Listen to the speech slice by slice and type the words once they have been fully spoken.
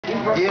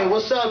Yeah,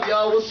 what's up,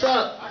 y'all? What's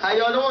up? How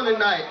y'all doing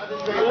tonight?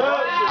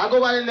 I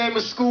go by the name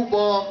of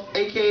Scoopball,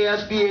 aka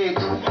SBH.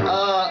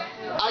 I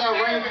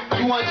got rain.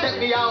 You want to check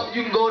me out?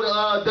 You can go to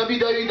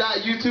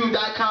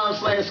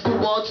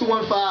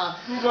www.youtube.com/Scoopball215.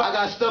 I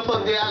got stuff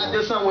up there. I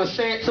did something with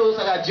Santos.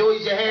 I got Joey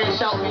Jahan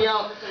shout me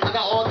out. I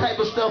got all type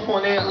of stuff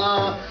on there.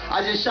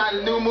 I just shot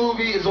a new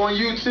movie. It's on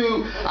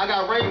YouTube. I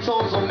got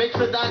ringtones on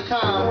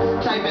Mixer.com.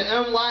 Type in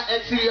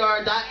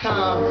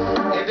MYXER.com,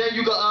 and then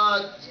you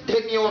can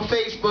hit me on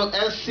Facebook,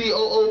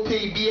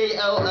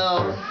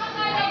 SCOOPBALL.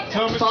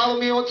 Follow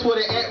me on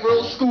Twitter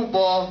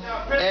 @RealScoopball.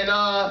 And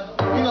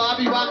you know, I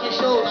be rocking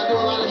shows. I do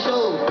a lot of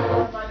shows.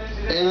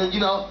 And you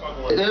know,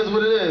 it is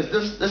what it is.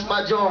 This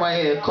my joint right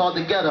here called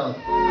The Ghetto.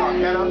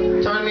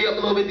 Turn me up a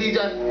little bit,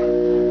 DJ.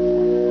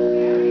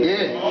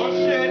 Yeah. Oh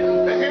shit.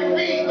 Let's hit the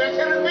beat. Let's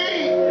hit the beat.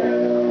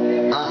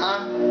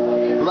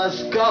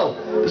 Let's go.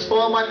 It's for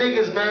all my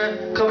niggas,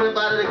 man, coming up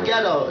out of the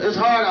ghetto. It's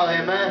hard out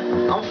here,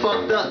 man. I'm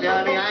fucked up, you know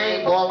what I mean? I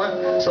ain't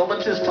ballin', so I'ma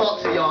just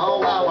talk to y'all. I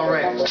don't lie my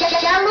raps.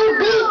 Jello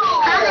beat,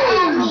 holla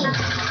at me.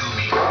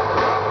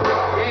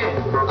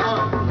 Yeah,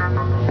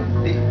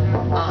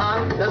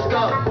 let's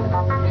go.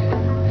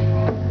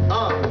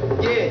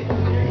 Yeah.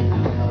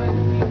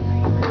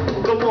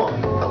 Come on.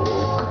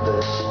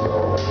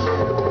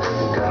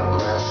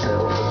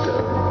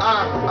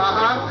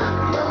 Mama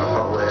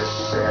always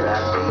said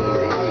I'd be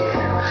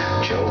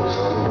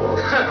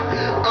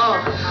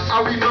I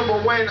remember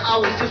when I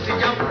was just a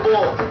young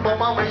boy. My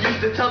mama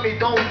used to tell me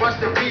don't rush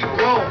to be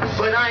grown,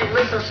 but I ain't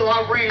listen, so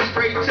I ran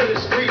straight to the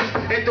streets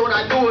and thought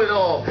I knew it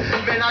all.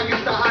 Man, I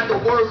used to hide the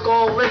work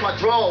all in my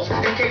drawers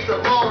in case the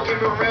law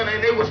came around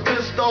and they was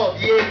pissed off.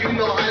 Yeah, you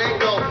know how that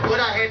go. But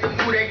I had to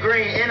move that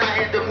grain and I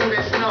had to move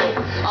that snow.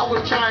 I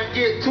was trying to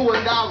get to $1,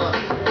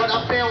 but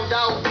I found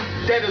out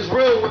that it's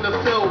real in the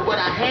field, but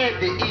I had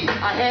to eat.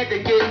 I had to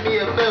get me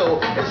a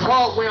meal. It's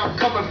hard where I'm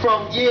coming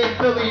from. Yeah,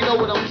 Philly, you know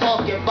what I'm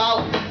talking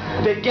about.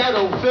 The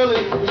ghetto,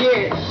 Philly,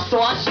 yeah.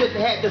 So I shouldn't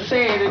have to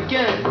say it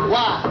again.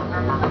 Why?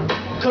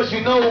 Cause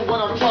you know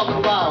what I'm talking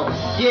about.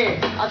 Yeah,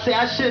 I say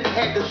I shouldn't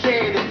have to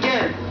say it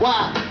again.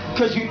 Why?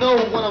 Cause you know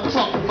what I'm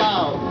talking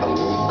about.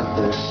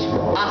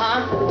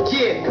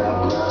 Yeah.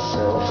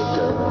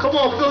 Come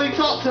on, Philly,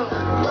 talk to me.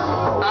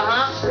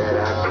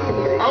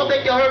 I don't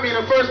think y'all heard me in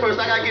the first verse.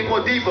 I gotta get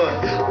more deeper.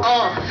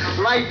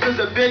 Life is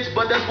a bitch,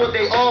 but that's what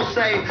they all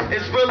say.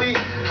 It's really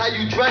how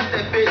you dress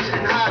that bitch.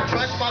 And how I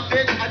dress my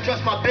bitch, I dress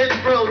my bitch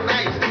real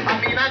nice. I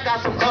mean, I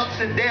got some ups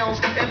and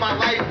downs in my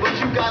life, but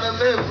you gotta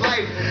live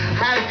life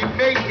how you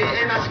make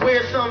it. And I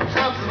swear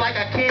sometimes it's like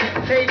I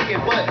can't take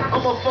it, but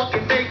I'ma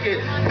fucking make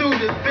it through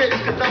this bitch,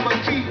 cause I'ma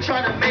keep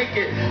trying to make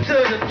it to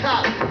the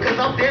top, cause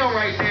I'm down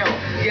right now.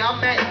 Yeah,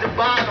 I'm at the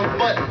bottom,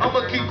 but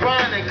I'ma keep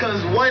grinding,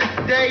 cause one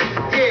day,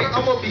 yeah,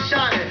 I'ma be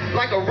shining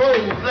like a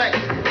Rolex.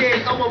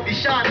 Yeah, I'ma be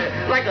shining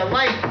like a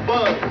light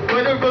bulb,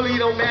 but it really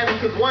don't matter,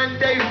 cause one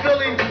day,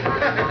 Philly,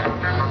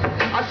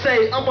 I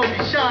say I'ma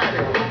be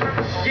shining.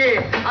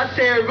 Yeah, I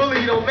say it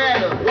really don't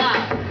matter. Why?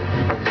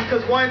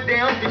 Cause one day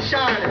I'll be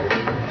shining.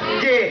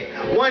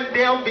 Yeah, one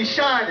day I'll be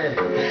shining.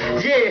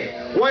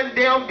 Yeah, one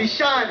day I'll be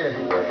shining.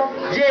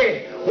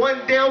 Yeah,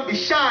 one day I'll be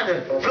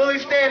shining. Philly,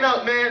 stand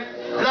up, man.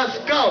 Let's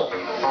go.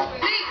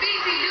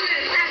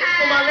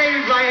 For my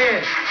ladies right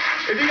here,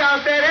 if you got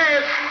a fat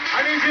ass,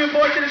 I need you to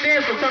boy to the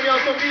dance floor. Tell me y'all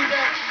some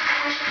feedback.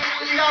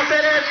 If you got a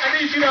fat ass, I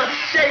need you to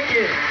shake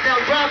it. Now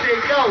drop it,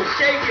 go,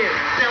 shake it.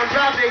 Now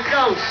drop it,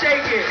 go,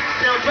 shake it.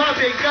 Now drop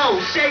it, go,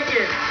 shake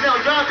it.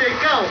 Now drop it,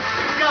 go.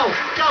 Go,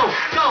 go,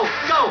 go,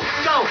 go,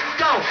 go,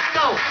 go,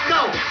 go,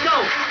 go,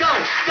 go,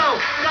 go, go,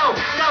 go,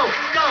 go,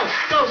 go,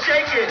 go,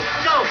 shake it.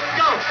 Go,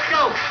 go,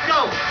 go,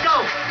 go, go,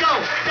 go,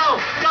 go,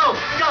 go,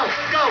 go,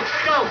 go,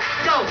 go,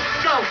 go,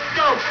 go,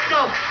 go,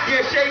 go.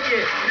 Yeah, shake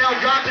it. Now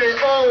drop it.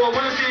 Oh, I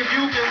wanna see if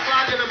you can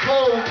fly to the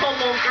pole. Come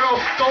on,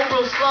 girl, go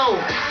real slow.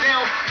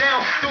 Now,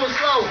 do it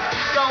slow.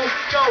 Go,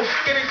 go,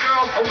 get it,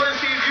 girl. I wanna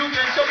see if you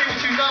can show me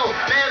what you know.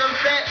 Matter of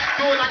fact,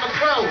 do it like a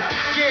pro.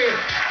 Yeah,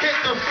 hit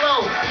the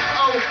flow.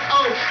 Oh,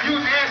 oh, you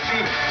nasty.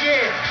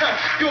 Yeah,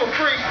 you a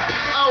freak.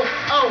 Oh,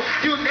 oh,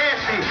 you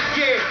nasty.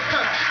 Yeah,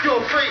 you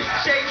a freak.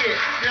 Shake it.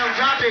 Now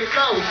drop it,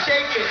 go.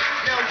 Shake it.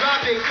 Now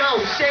drop it,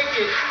 go. Shake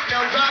it.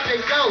 Now drop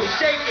it, go.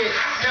 Shake it.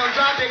 Now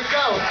drop it,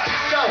 go.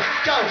 Go,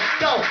 go,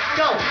 go,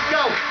 go,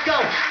 go,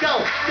 go, go,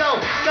 go,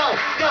 go,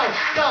 go,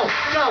 go,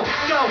 go,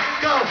 go,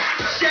 go.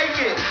 Shake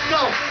it.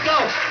 Go, go,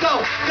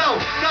 go, go,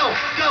 go,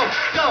 go,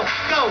 go, go,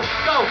 go, go,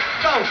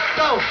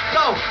 go,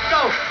 go,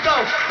 go, go,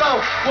 go.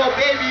 Well,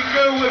 baby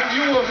girl, if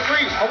you a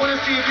freak, I wanna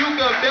see if you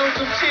can build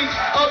some cheeks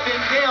up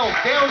and down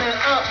and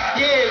up.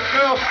 Yeah,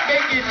 girl,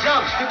 make it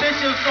jump. Cause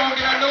this your song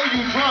and I know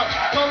you drunk.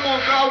 Come on,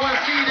 girl, I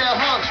wanna see that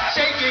hump.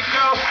 Shake it,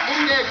 girl,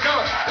 move that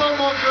jump. Come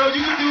on, girl,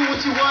 you can do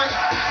what you want.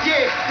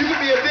 Yeah, you can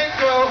be a big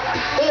girl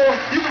or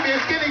you can be a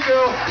skinny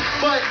girl,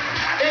 but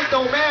it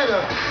don't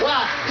matter.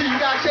 Why? Cause you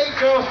gotta shake,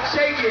 girl,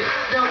 shake it.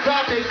 Now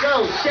drop it,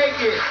 go, shake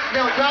it.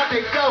 Now drop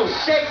it, go,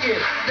 shake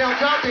it. Now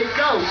drop it,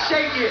 go,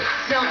 shake it.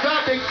 Now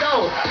drop it,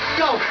 go,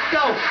 go,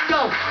 go,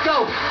 go,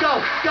 go, go,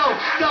 go,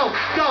 go,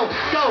 go,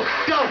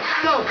 go, go,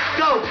 go,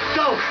 go,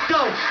 go,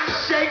 go,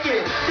 shake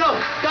it, go,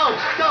 go,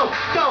 go,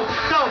 go,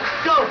 go,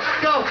 go, go,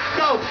 go,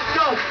 go,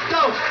 go,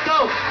 go,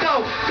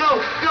 go, go,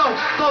 go,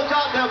 go,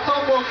 drop now.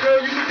 Come on,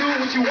 girl, you can do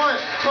what you want.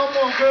 Come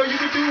on, girl, you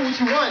can do what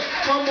you want.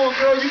 Come on,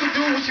 girl, you can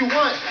do what you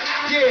want.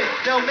 Yeah,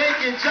 now make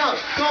it jump.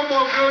 Come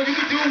on, girl, you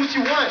can do what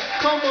you want.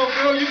 Come on,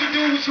 girl, you can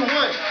do what you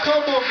want.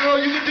 Come on, girl,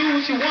 you can do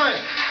what you want.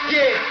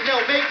 Yeah, now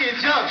make it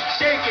jump,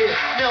 shake it.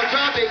 Now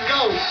drop it,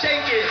 go,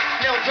 shake it.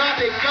 Now drop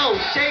it, go,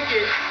 shake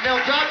it. Now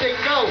drop it,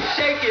 go,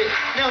 shake it.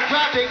 Now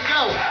drop it,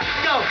 go,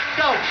 go,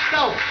 go,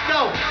 go,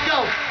 go,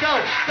 go,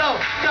 go, go,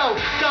 go,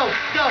 go,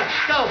 go,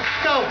 go,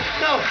 go,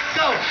 go,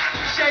 go,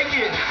 shake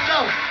it, go,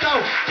 go,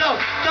 go,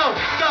 go,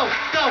 go,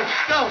 go,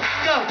 go,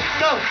 go,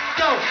 go,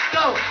 go,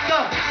 go,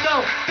 go, go,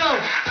 go,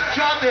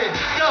 drop it,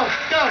 go,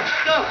 go,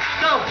 go,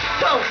 go,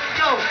 go,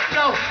 go,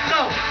 go,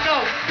 go, go,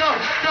 go,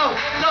 go,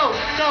 go,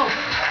 go,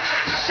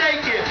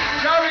 shake it.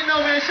 Y'all already know,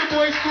 man, it's your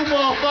boy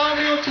Scoopball. Follow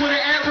me on Twitter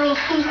at Real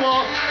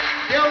Scoopball.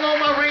 Download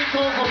my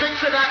ringtone from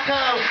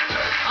Mixer.com.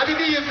 I be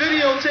doing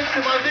video tips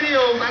in my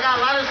videos. I got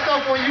a lot of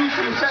stuff on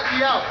YouTube. Check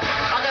me out.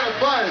 I got a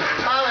buzz.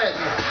 Holla at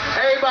me.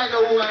 Everybody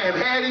know who I am.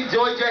 Hattie,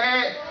 Georgia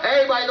Hat.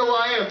 Everybody know who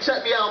I am.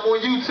 Check me out. I'm on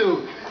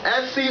YouTube.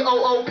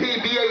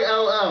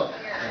 SCOOPBALL.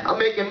 I'm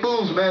making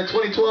moves, man.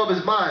 2012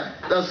 is mine.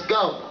 Let's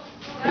go.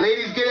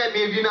 Ladies, get at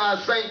me if you know how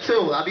to sing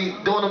too. I be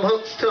doing them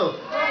hooks too.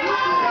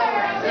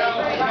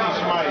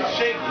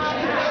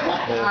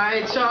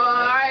 Alright, y'all.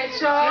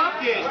 Alright, y'all.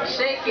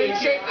 Shake it,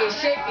 shake it,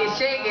 shake it,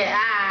 shake it. Ah,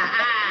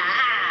 ah,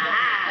 ah,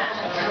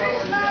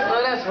 ah.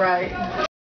 Oh, that's right.